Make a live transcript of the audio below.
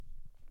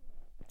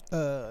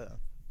Uh,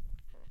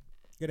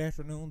 Good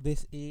afternoon.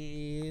 This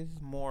is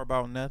More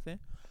About Nothing.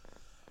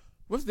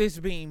 What's this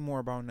being More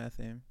About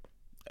Nothing?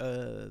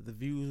 The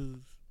views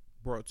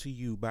brought to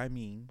you by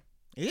me.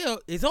 Yeah,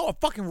 it's all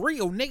fucking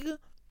real, nigga.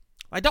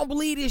 Like, don't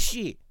believe this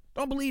shit.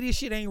 Don't believe this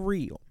shit ain't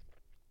real.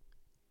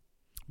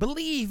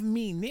 Believe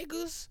me,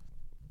 niggas.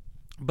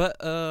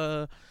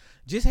 But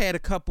just had a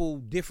couple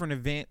different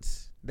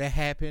events that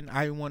happened.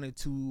 I wanted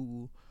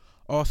to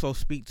also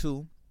speak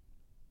to.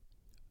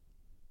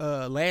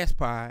 Last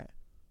pod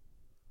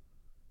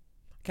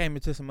came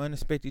into some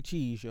unexpected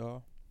cheese,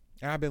 y'all.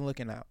 And I've been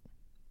looking out.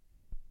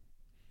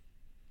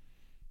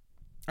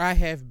 I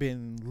have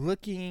been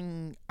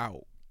looking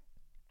out.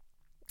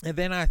 And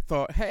then I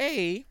thought,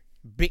 hey,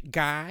 big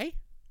guy,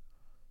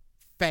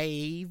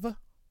 fave,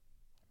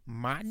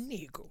 my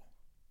nigga,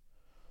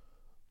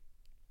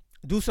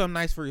 do something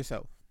nice for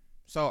yourself.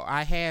 So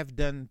I have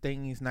done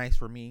things nice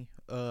for me.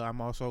 I'm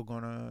also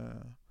going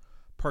to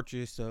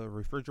purchase a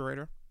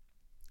refrigerator.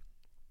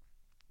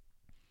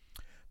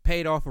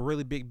 Paid off a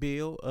really big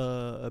bill.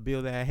 A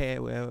bill that I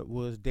had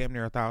was damn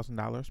near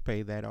 $1,000.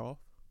 Paid that off.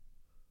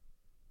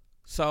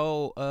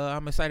 So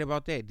I'm excited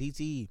about that.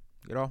 DTE,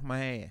 get off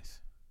my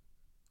ass.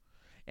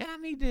 And I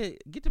need to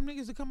get them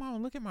niggas to come out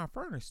and look at my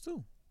furnace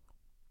too.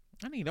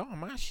 I need all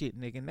my shit,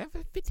 nigga. Never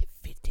 50-50.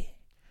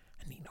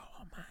 I need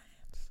all mine.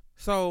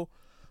 So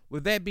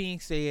with that being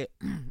said,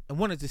 I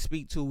wanted to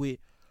speak to it.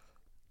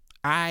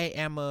 I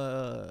am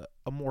a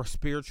more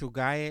spiritual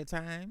guy at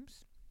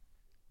times.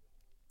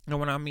 And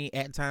when I mean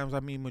at times, I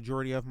mean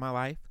majority of my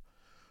life.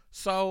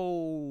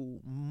 So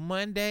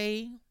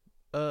Monday,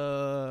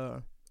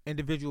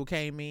 individual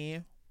came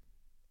in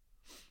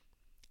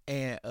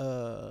and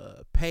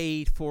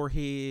paid for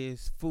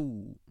his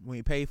food. When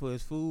he paid for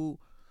his food,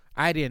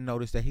 I didn't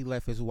notice that he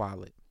left his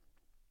wallet.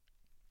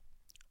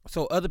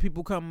 So other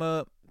people come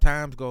up,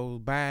 times goes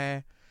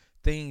by,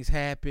 things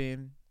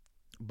happen,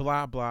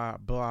 blah blah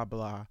blah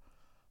blah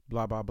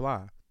blah blah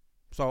blah.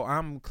 So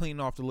I'm cleaning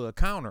off the little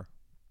counter.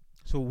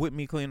 So with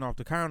me cleaning off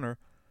the counter,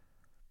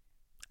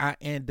 I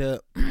end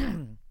up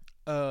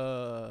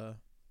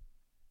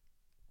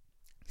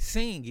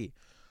seeing it.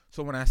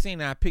 So when I seen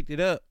it, I picked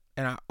it up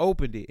and I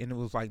opened it, and it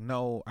was like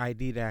no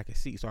ID that I could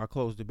see. So I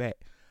closed the back.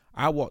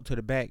 I walked to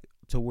the back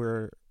to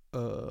where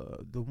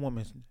the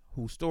woman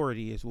whose store it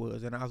is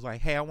was, and I was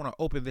like, hey, I want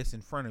to open this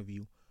in front of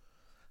you.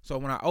 So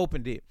when I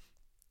opened it,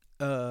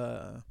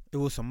 it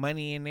was some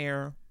money in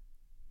there,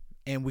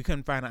 and we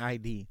couldn't find an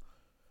ID.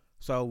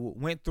 So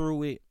went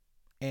through it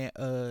and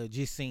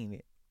just seen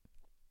it.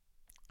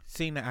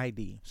 Seen the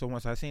ID. So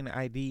once I seen the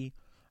ID,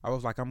 I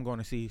was like, I'm going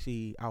to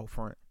see out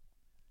front.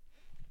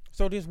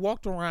 So just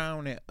walked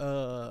around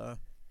and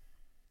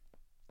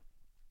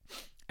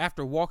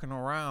after walking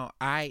around,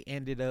 I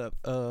ended up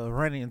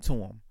running into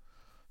him.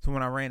 So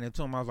when I ran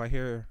into him, I was like,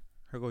 here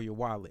go your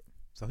wallet.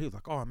 So he was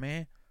like, oh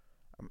man,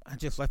 I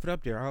just left it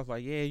up there. I was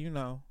like, yeah, you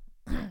know.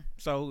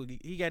 So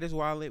he got his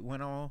wallet,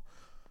 went on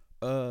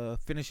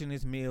finishing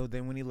his meal.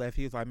 Then when he left,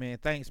 he was like, man,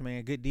 thanks,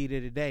 man, good deed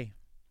of the day.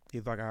 He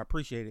was like, I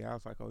appreciate it. I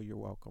was like, oh, you're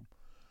welcome.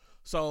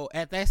 So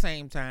at that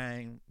same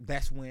time,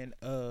 that's when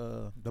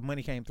the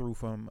money came through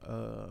from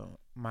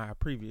my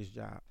previous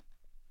job.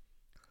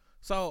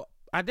 So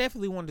I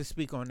definitely wanted to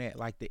speak on that,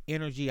 like the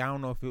energy. I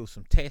don't know if it was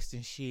some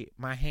testing shit.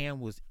 My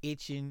hand was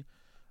itching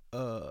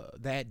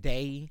that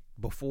day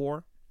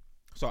before,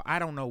 so I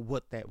don't know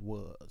what that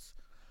was.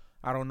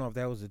 I don't know if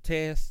that was a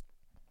test.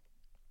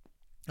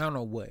 I don't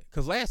know what.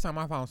 Because last time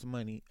I found some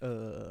money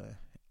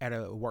at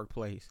a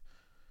workplace,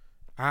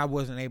 I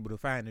wasn't able to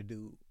find the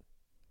dude.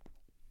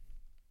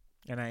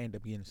 And I ended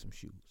up getting some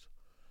shoes.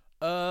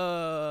 That's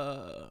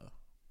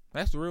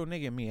the real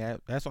nigga in me.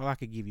 That's all I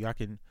could give you. I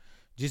can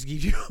just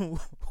give you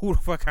who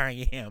the fuck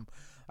I am.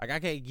 Like, I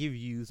can't give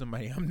you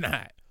somebody I'm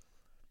not.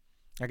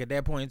 Like, at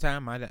that point in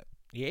time, the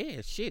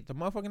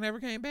motherfucker never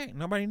came back.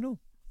 Nobody knew.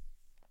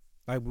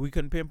 Like, we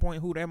couldn't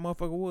pinpoint who that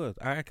motherfucker was.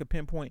 I could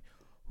pinpoint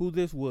who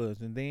this was.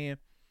 And then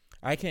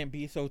I can't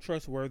be so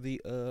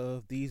trustworthy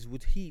of these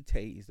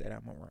Wahites that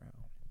I'm around.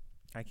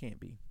 I can't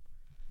be.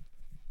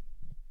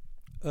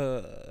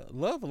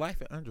 Love,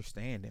 life, and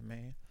understanding,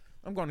 man.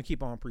 I'm going to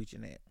keep on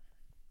preaching that.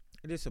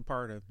 It is a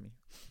part of me.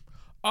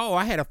 Oh,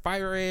 I had a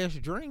fire ass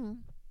dream.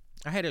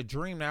 I had a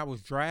dream that I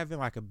was driving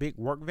like a big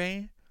work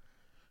van,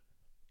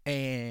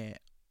 and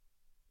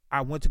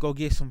I went to go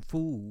get some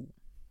food,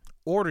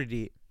 ordered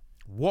it,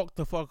 walked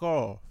the fuck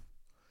off,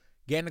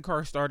 got in the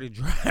car, started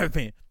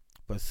driving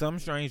for some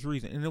strange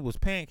reason, and it was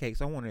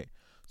pancakes. I wanted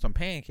some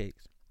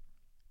pancakes.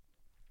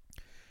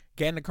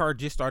 Got in the car,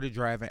 just started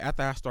driving.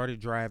 After I started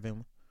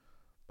driving,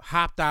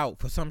 hopped out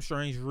for some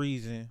strange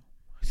reason,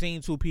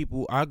 seen two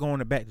people. I go in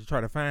the back to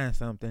try to find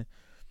something.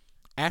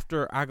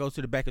 After I go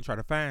to the back and try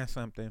to find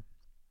something,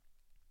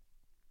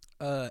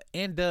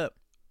 end up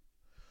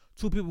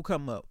two people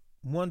come up.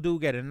 One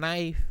dude got a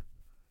knife.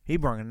 He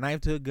brought a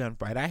knife to a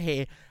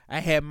gunfight. I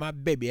had my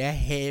baby. I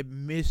had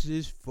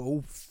Mrs.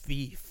 Faux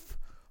Fever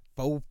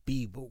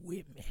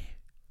with me.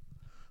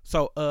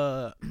 So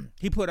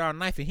he put out a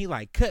knife and he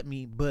like cut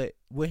me, but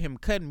with him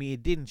cutting me,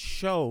 it didn't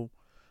show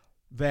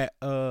that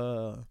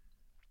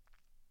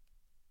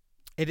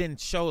it didn't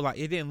show, like,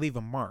 it didn't leave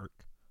a mark,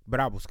 but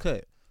I was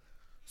cut.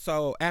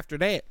 So after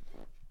that,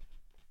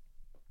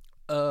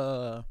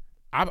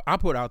 I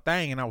put out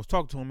thing and I was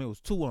talking to him. It was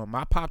two of them.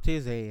 I popped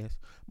his ass,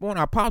 but when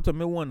I popped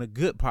him, it wasn't a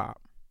good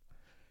pop.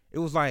 It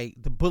was like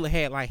the bullet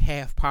had like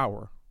half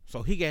power.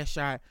 So he got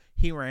shot.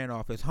 He ran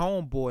off. His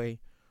homeboy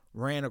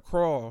ran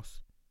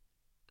across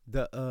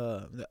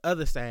the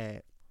other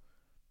side,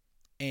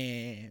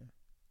 and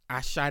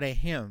I shot at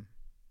him.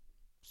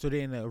 So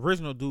then the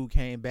original dude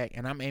came back,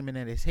 and I'm aiming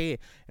at his head,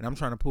 and I'm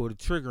trying to pull the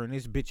trigger, and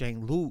this bitch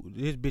ain't loose.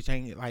 This bitch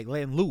ain't like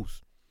letting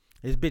loose.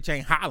 This bitch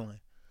ain't hollering.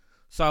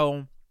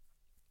 So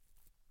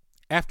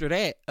after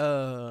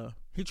that,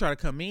 he tried to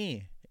come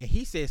in, and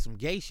he said some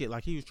gay shit,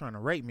 like he was trying to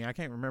rape me. I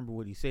can't remember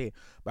what he said,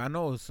 but I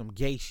know it was some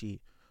gay shit.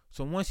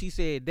 So once he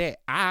said that,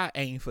 I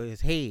aimed for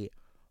his head.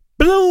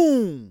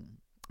 Boom!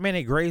 Man,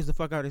 it grazed the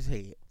fuck out of his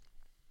head.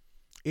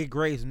 It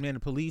grazed him. Then the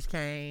police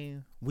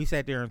came. We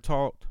sat there and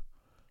talked.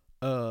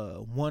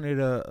 One of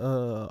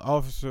the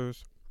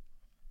officers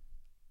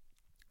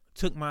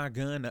took my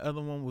gun. The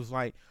other one was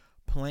like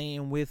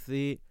playing with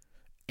it.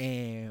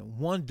 And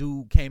one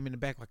dude came in the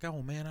back like,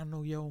 oh man, I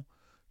know your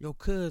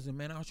cousin,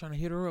 man. I was trying to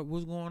hit her up.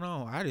 What's going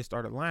on? I just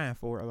started lying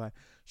for her. Like,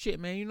 shit,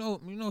 man, you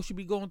know she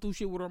be going through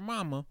shit with her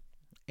mama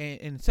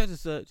and such and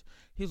such.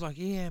 He was like,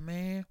 yeah,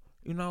 man.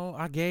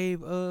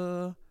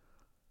 I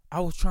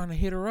was trying to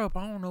hit her up.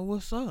 I don't know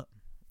what's up.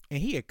 And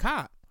he a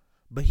cop,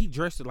 but he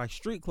dressed it like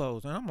street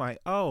clothes. And I'm like,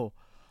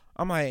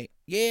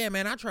 yeah,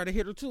 man, I tried to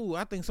hit her too.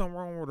 I think something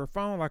wrong with her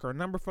phone, like her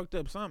number fucked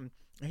up something.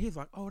 And he's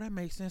like, oh, that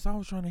makes sense. I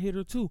was trying to hit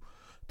her too.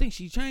 I think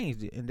she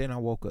changed it. And then I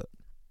woke up.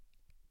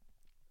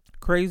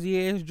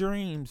 Crazy ass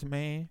dreams,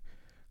 man.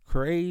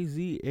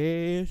 Crazy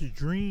ass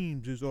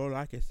dreams is all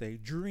I can say.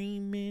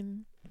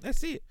 Dreaming.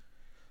 That's it.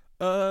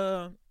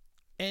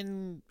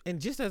 And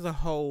just as a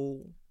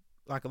whole,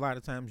 like a lot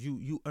of times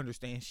you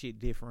understand shit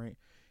different,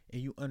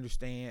 and you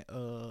understand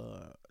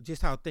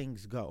just how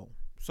things go.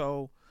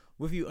 So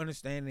with you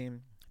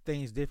understanding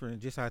things different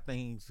and just how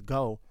things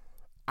go,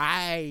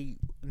 I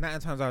 9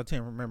 times out of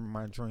 10 remember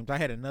my dreams. I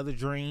had another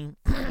dream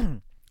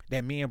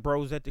that me and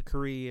bros at the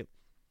crib.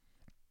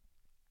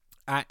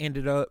 I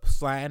ended up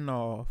sliding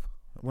off.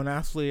 When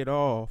I slid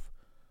off,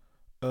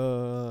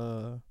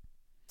 I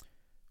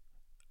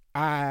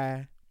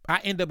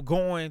end up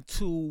going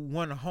to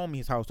one of the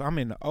homies' house. I'm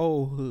in the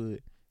old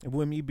hood, and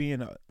with me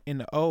being in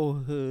the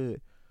old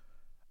hood,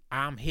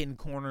 I'm hitting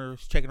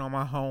corners, checking on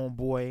my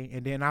homeboy,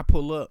 and then I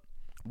pull up.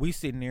 We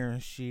sitting there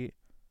and shit,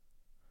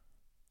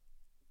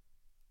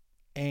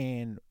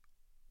 and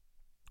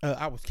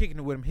I was kicking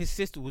it with him. His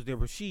sister was there,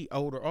 but she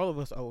older, all of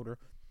us older,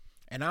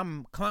 and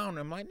I'm clowning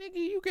him like, nigga,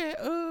 you got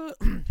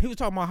he was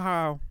talking about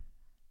how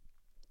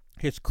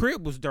his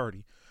crib was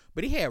dirty,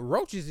 but he had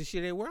roaches and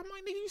shit everywhere. I'm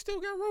like, nigga, you still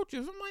got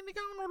roaches? I'm like, nigga,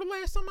 I don't know the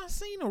last time I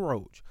seen a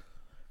roach.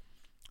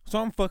 So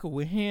I'm fucking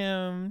with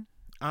him.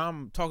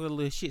 I'm talking a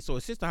little shit. So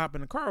his sister hop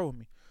in the car with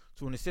me.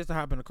 So when the sister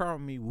hop in the car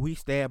with me, we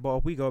stab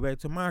off. We go back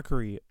to my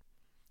crib.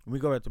 We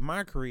go back to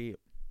my crib,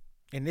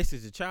 and this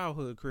is the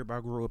childhood crib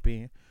I grew up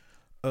in.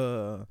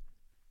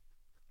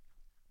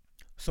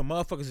 Some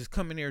motherfuckers is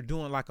coming there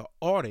doing like an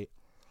audit.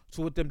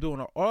 So with them doing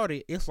an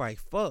audit, it's like,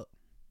 fuck.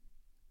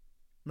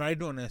 Now they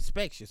doing an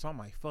inspection. So I'm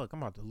like, fuck,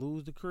 I'm about to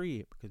lose the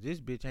crib because this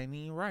bitch ain't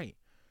even right.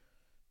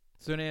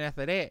 So then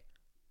after that,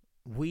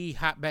 we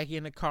hop back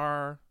in the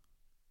car.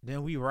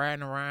 Then we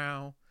riding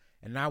around,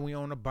 and now we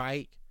on a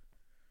bike.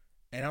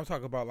 And I'm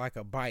talking about like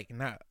a bike,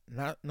 not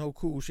no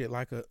cool shit,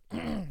 like a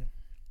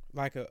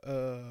like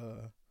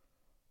a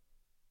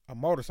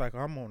motorcycle.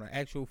 I'm on an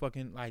actual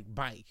fucking like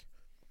bike.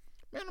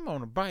 Man, I'm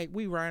on a bike.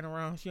 We riding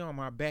around. She on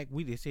my back.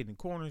 We just hitting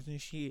corners and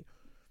shit.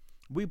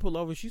 We pull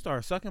over. She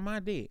started sucking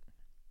my dick.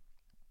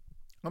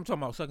 I'm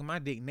talking about sucking my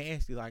dick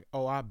nasty. Like,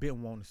 oh, I've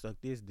been wanting to suck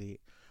this dick.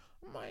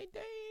 I'm like,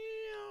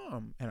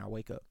 damn. And I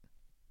wake up.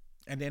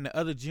 And then the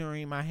other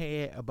dream I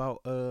had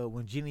about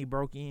when Jenny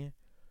broke in.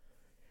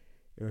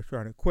 They was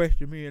trying to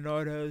question me and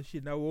all that other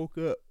shit. And I woke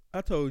up.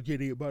 I told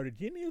Jenny about it.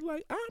 Jenny was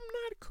like, I'm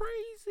not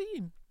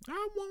crazy.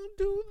 I won't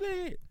do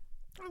that.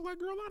 I was like,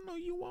 girl, I know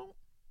you won't.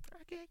 I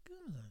got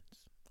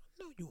guns.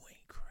 I know you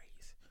ain't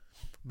crazy.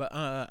 But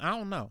I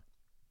don't know.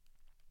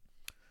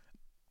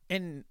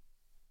 And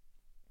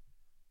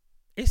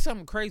it's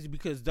something crazy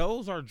because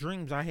those are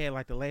dreams I had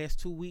like the last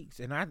 2 weeks.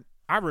 And I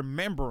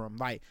remember them.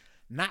 Like,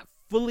 not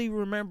fully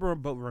remember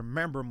them, but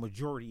remember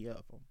majority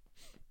of them.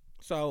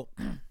 So,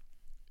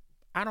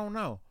 I don't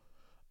know.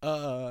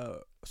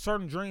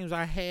 Certain dreams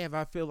I have,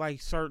 I feel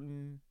like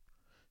certain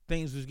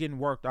things was getting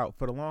worked out.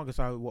 For the longest,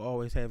 I will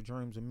always have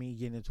dreams of me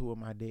getting into it with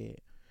my dad.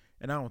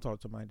 And I don't talk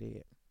to my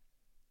dad.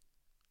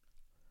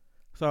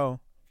 So,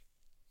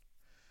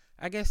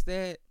 I guess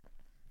that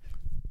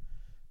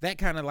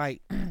kind of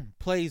like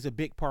plays a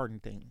big part in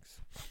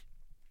things.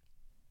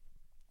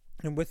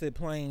 And with it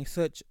playing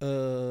such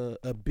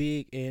a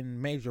big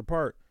and major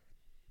part,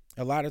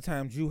 a lot of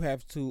times you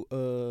have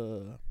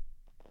to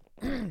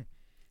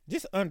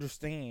just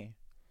understand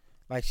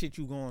like shit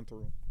you going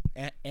through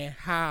and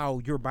how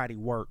your body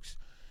works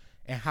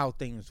and how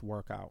things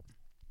work out.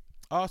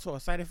 Also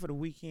excited for the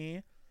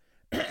weekend.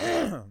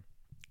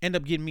 End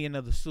up getting me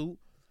another suit.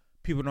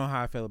 People know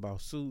how I feel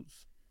about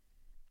suits.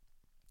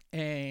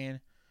 And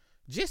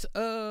just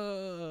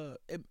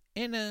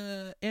in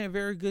a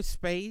very good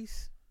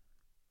space.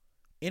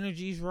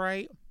 Energy's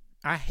right.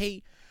 I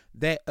hate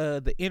that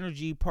the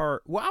energy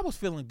part. Well, I was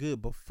feeling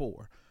good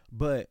before,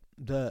 but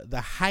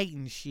the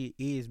heightened shit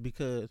is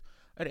because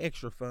of the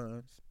extra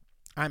funds.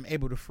 I'm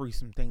able to free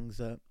some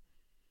things up.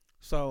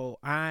 So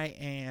I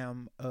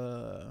am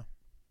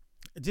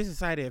just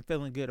excited and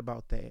feeling good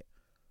about that.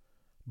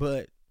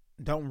 But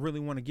don't really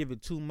want to give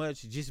it too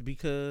much just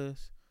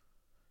because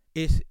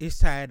it's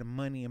tied to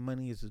money, and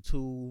money is a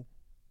tool.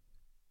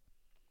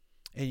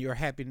 And your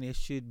happiness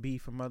should be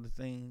from other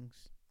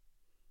things.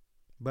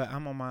 But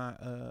I'm on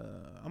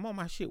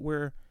my shit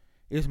where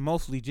it's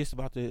mostly just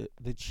about the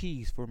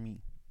cheese for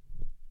me.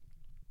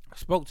 I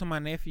spoke to my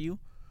nephew.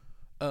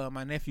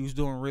 My nephew's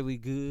doing really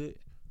good.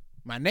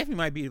 My nephew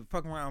might be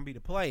fucking around and be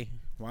the play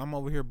while I'm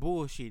over here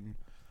bullshitting.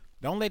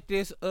 Don't let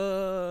this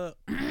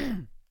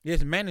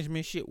this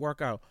management shit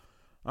work out.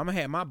 I'm gonna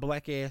have my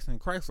black ass and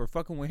Chrysler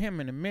fucking with him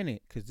in a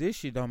minute, cause this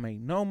shit don't make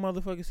no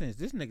motherfucking sense.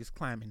 This nigga's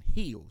climbing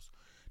hills.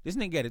 This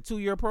nigga got a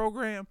 2-year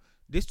program.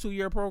 This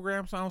 2-year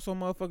program sounds so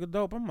motherfucking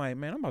dope. I'm like,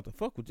 man, I'm about to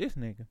fuck with this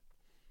nigga.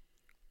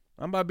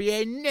 I'm about to be,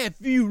 hey,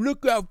 nephew,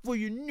 look out for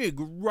your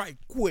nigga right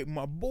quick,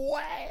 my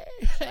boy.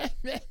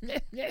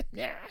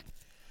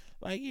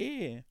 Like,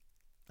 yeah,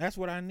 that's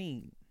what I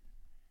need.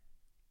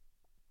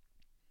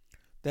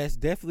 That's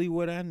definitely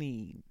what I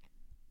need.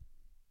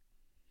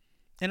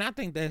 And I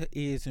think that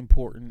is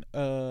important.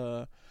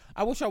 I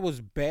wish I was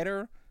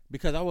better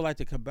because I would like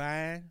to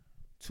combine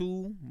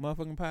 2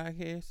 motherfucking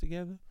podcasts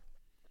together.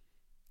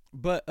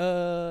 But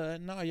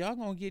no, y'all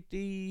gonna get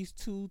these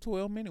 2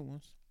 12-minute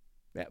ones.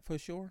 That for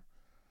sure.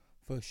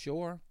 For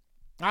sure.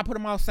 I put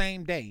them out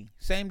same day.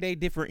 Same day,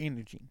 different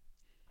energy.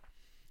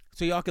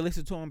 So y'all can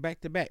listen to them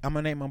back to back. I'm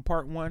gonna name them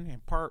part 1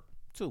 and part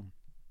 2.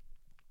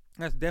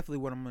 That's definitely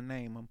what I'm gonna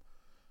name them.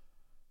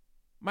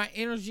 My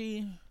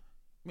energy,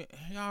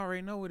 y'all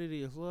already know what it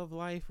is. Love,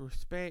 life,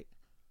 respect.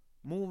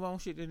 Move on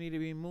shit that need to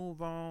be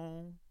moved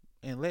on.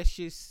 And let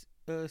shit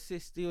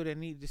sit still that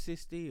need to sit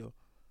still.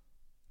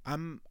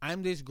 I'm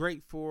just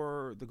great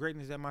for the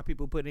greatness that my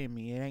people put in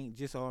me. It ain't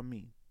just all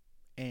me.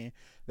 And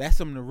that's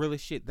some of the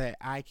realest shit that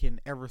I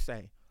can ever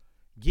say.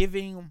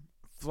 Giving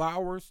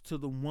flowers to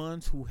the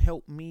ones who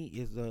helped me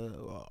is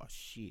oh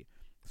shit.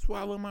 That's why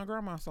I love my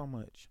grandma so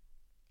much.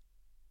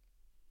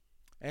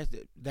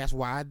 That's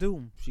why I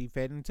do. She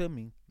fed into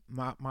me.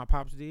 My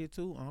pops did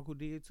too. Uncle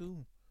did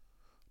too.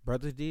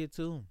 Brothers did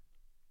too.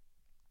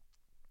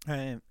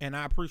 And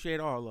I appreciate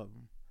all of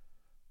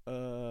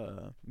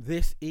them.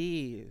 This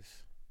is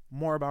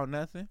More About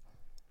Nothing.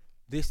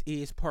 This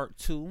is part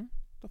 2.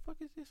 The fuck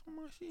is this on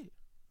my shit?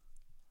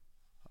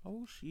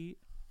 Oh shit.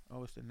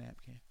 Oh, it's the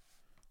napkin.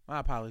 My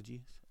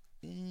apologies.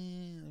 Let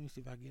me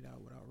see if I get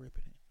out without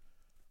ripping it.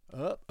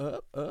 Up.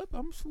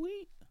 I'm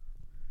sweet.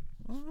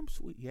 Oh, I'm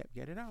sweet. Yep,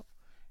 get it out.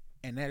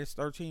 And that is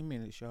 13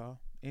 minutes, y'all.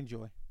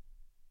 Enjoy.